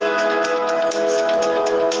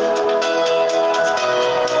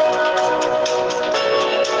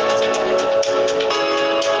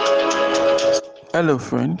Hello,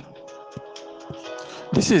 friend.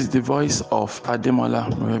 This is the voice of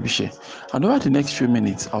Ademola Morebise. And over the next few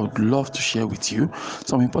minutes, I would love to share with you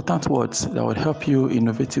some important words that would help you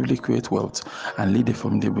innovatively create wealth and lead a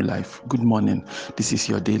formidable life. Good morning. This is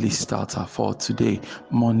your daily starter for today,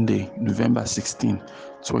 Monday, November 16,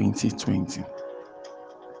 2020.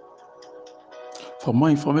 For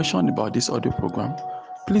more information about this audio program,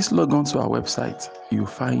 please log on to our website. You'll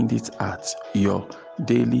find it at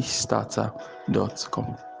yourdailystarter.com.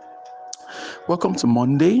 Welcome to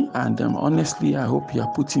Monday, and honestly, I hope you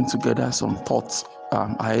are putting together some thoughts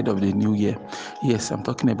ahead of the new year. Yes, I'm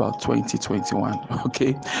talking about 2021.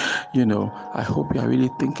 Okay, I hope you are really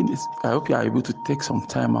thinking this. I hope you are able to take some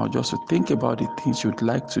time out just to think about the things you'd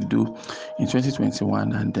like to do in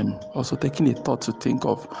 2021, and also taking a thought to think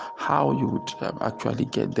of how you would actually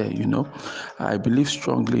get there. I believe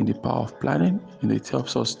strongly in the power of planning. It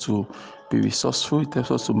helps us to be resourceful. It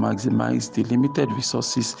helps us to maximize the limited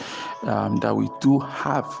resources that we do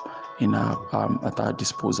have in at our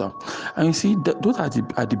disposal. And you see, those are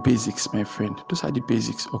the basics, my friend. Those are the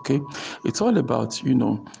basics. Okay, it's all about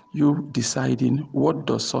you deciding what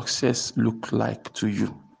does success look like to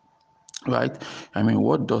you, right?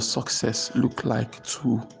 What does success look like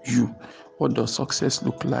to you? What does success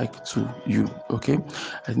look like to you? Okay,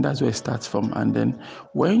 I think that's where it starts from. And then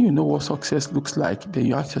when you know what success looks like, then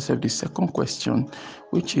you ask yourself the second question,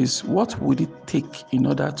 which is, what would it take in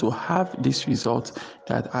order to have this result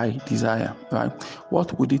that I desire, right?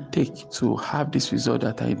 What would it take to have this result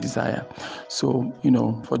that I desire? So,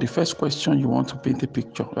 for the first question, you want to paint a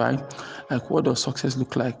picture, right? Like, what does success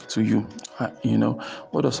look like to you?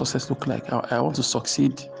 What does success look like? I want to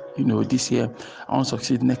succeed this year. I want to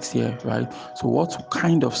succeed next year, right? So what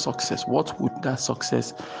kind of success? What would that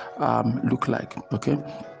success look like? Okay,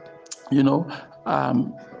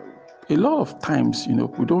 um, a lot of times,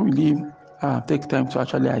 we don't really take time to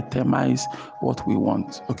actually itemize what we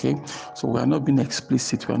want. Okay, so we are not being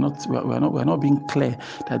explicit. We're not being clear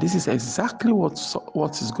that this is exactly what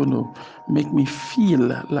is going to make me feel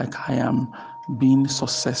like I am being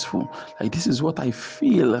successful. Like, this is what I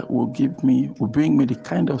feel will bring me the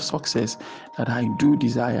kind of success that I do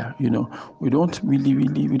desire. We don't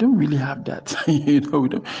really have that. We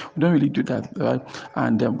don't really do that, right?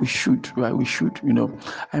 And we should, right? We should.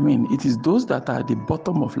 It is those that are at the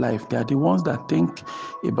bottom of life. They are the ones that think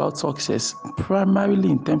about success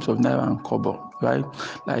primarily in terms of naira and kobo, right?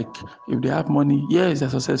 Like, if they have money, yes, they're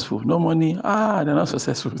successful. No money, they're not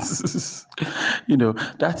successful. That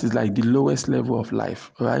is like the lowest level of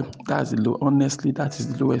life, right? Honestly, that is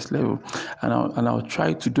the lowest level. And I'll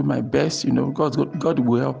try to do my best. God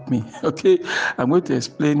will help me. Okay, I'm going to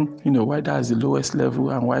explain, why that's the lowest level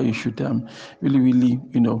and why you should really,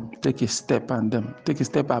 take a step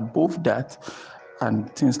above that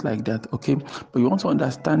and things like that. Okay, but you want to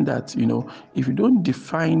understand that if you don't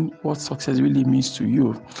define what success really means to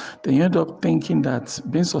you, then you end up thinking that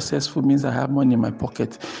being successful means I have money in my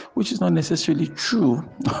pocket, which is not necessarily true.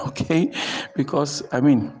 Okay, because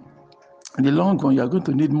in the long run, you are going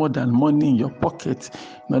to need more than money in your pocket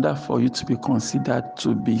in order for you to be considered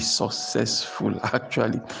to be successful,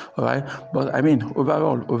 actually. All right. But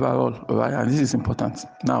overall, all right. And this is important.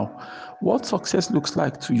 Now, what success looks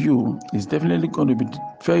like to you is definitely going to be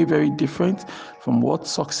very, very different from what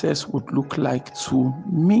success would look like to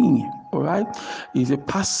me. All right. It's a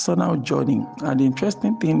personal journey. And the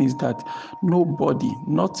interesting thing is that nobody,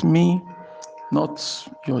 not me, not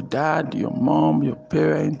your dad, your mom, your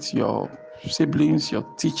parents, your siblings, your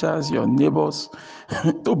teachers, your neighbors.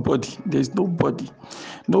 There's nobody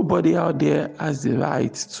out there has the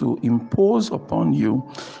right to impose upon you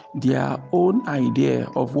their own idea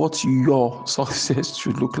of what your success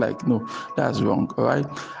should look like. No, that's wrong. All right,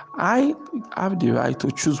 I have the right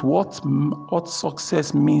to choose what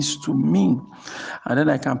success means to me, and then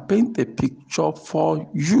I can paint a picture for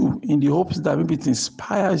you in the hopes that maybe it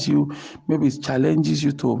inspires you, maybe it challenges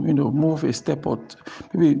you to move a step, or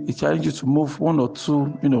maybe it challenges you to move one or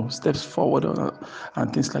two steps forward,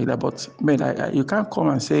 and things like that. But man, you can't come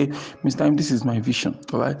and say, Mr. M, this is my vision.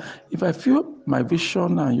 All right, if I feel my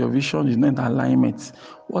vision and your vision is not in alignment,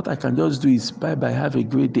 what I can just do is bye, have a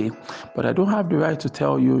great day. But I don't have the right to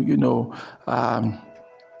tell you, no,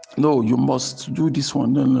 you must do this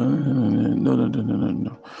one.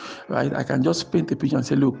 No. Right? I can just paint a picture and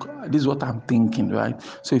say, look, this is what I'm thinking, right?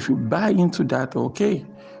 So if you buy into that, okay,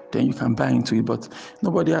 then you can buy into it. But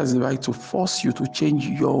nobody has the right to force you to change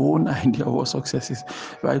your own idea of what success is,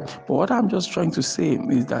 right? But what I'm just trying to say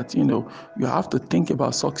is that, you have to think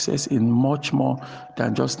about success in much more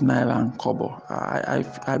than just naira and kobo.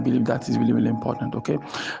 I believe that is really, really important, okay?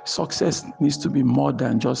 Success needs to be more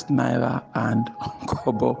than just naira and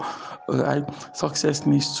kobo, right? Success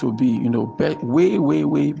needs to be, way, way,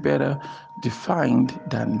 way better defined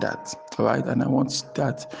than that, all right? And I want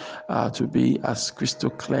that to be as crystal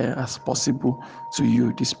clear as possible to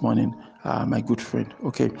you this morning, my good friend.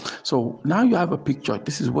 Okay, so now you have a picture.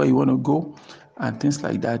 This is where you want to go and things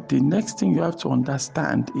like that. The next thing you have to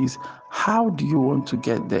understand is, how do you want to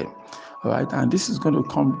get there? All right, and this is going to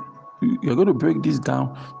come, you're going to break this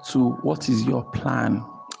down to what is your plan.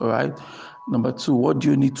 All right, number two, what do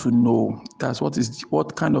you need to know? That's what is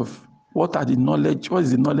what are the knowledge, what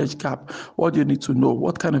is the knowledge gap? What do you need to know?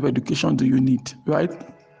 What kind of education do you need, right?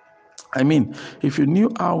 I mean, if you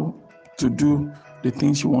knew how to do the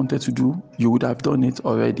things you wanted to do, you would have done it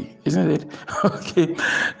already, isn't it? Okay,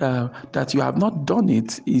 that you have not done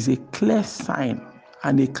it is a clear sign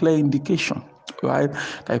and a clear indication, right?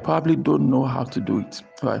 That you probably don't know how to do it,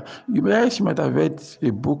 right? You might have read a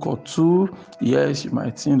book or two. Yes, you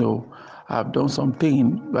might, have done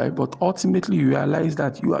something, right? But ultimately, you realize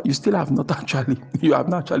that you still have not actually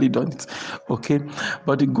done it, okay?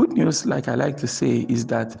 But the good news, like I like to say, is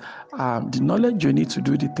that the knowledge you need to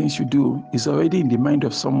do the things you do is already in the mind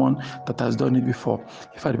of someone that has done it before.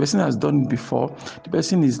 In fact, the person has done it before. The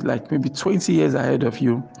person is like maybe 20 years ahead of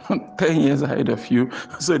you, 10 years ahead of you.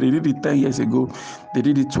 So they did it 10 years ago, they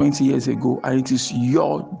did it 20 years ago, and it is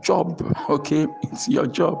your job, okay? It's your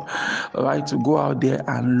job, all right, to go out there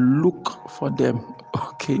and look for them.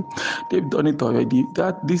 Okay, they've done it already.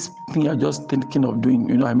 That this thing you're just thinking of doing,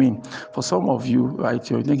 for some of you, right,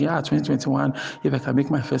 you're thinking, 2021, if I can make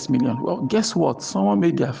my first million. Well, guess what? Someone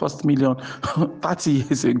made their first million 30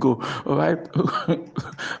 years ago. All right,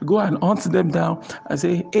 go and hunt them down and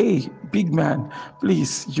say, hey, big man,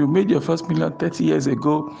 please, you made your first million 30 years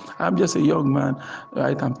ago. I'm just a young man,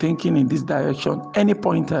 right? I'm thinking in this direction. Any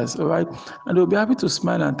pointers, all right? And they'll be happy to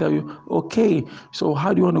smile and tell you, okay, so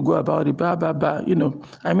how do you want to go about it? Blah, blah, blah.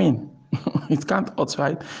 It can't hurt,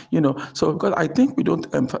 right? So because I think we don't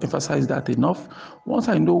emphasize that enough. Once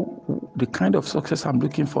I know the kind of success I'm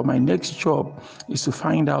looking for, my next job is to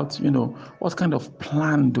find out, what kind of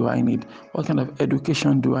plan do I need? What kind of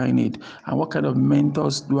education do I need? And what kind of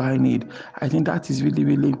mentors do I need? I think that is really,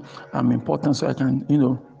 really important, so I can,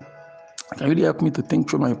 can really help me to think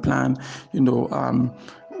through my plan.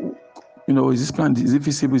 Is this plan, is it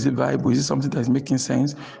feasible, is it viable, is it something that is making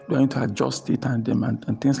sense? Do I need to adjust it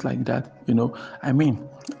and things like that?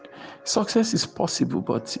 Success is possible,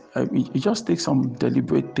 but it just takes some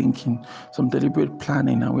deliberate thinking, some deliberate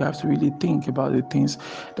planning, and we have to really think about the things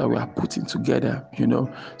that we are putting together.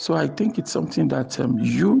 So I think it's something that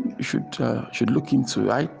you should look into,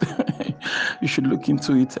 right? You should look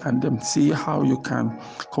into it and see how you can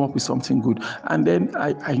come up with something good. And then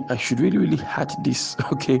I should really, really add this,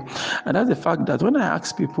 okay? And that's the fact that when I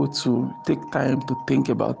ask people to take time to think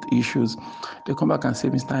about issues, they come back and say,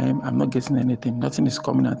 Mr. M, I'm not getting anything, nothing is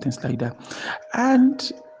coming and things like that.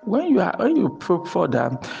 And when you probe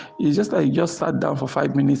further, it's just like you just sat down for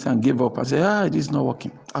 5 minutes and gave up and say, this is not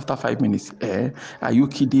working. After 5 minutes, are you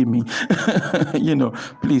kidding me?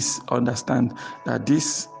 Please understand that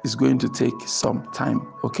this is going to take some time,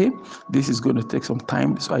 okay? This is going to take some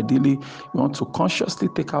time. So ideally, you want to consciously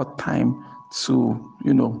take out time to,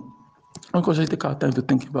 unconsciously take out time to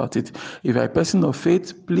think about it. If you're a person of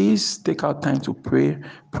faith, please take out time to pray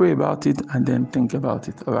about it, and then think about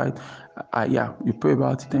it. All right? You pray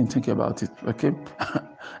about it and think about it. Okay?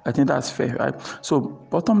 I think that's fair, right? So,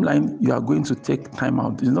 bottom line, you are going to take time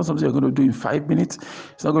out. It's not something you're going to do in 5 minutes.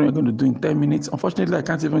 It's not something you're going to do in 10 minutes. Unfortunately, I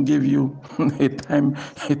can't even give you a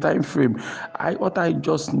time frame. What I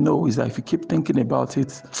just know is that if you keep thinking about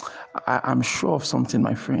it, I'm sure of something,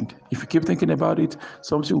 my friend. If you keep thinking about it,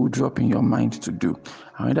 something will drop in your mind to do.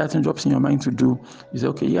 And when that thing drops in your mind to do, you say,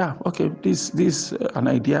 okay, this an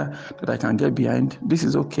idea that I can get behind. This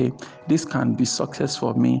is okay. This can be success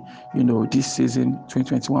for me. This season,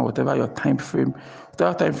 2021, whatever your time frame,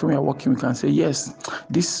 whatever time frame you're working, we can say, yes,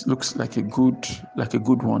 this looks like a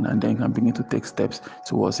good one, and then you can begin to take steps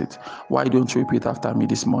towards it. Why don't you repeat after me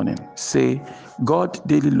this morning? Say, God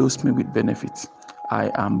daily loads me with benefits. I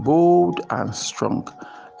am bold and strong.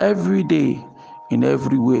 Every day, in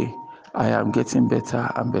every way, I am getting better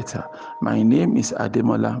and better. My name is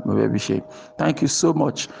Ademola Morebise. Thank you so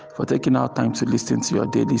much for taking our time to listen to your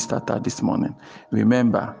daily starter this morning.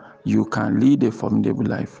 Remember, you can lead a formidable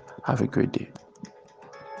life. Have a great day.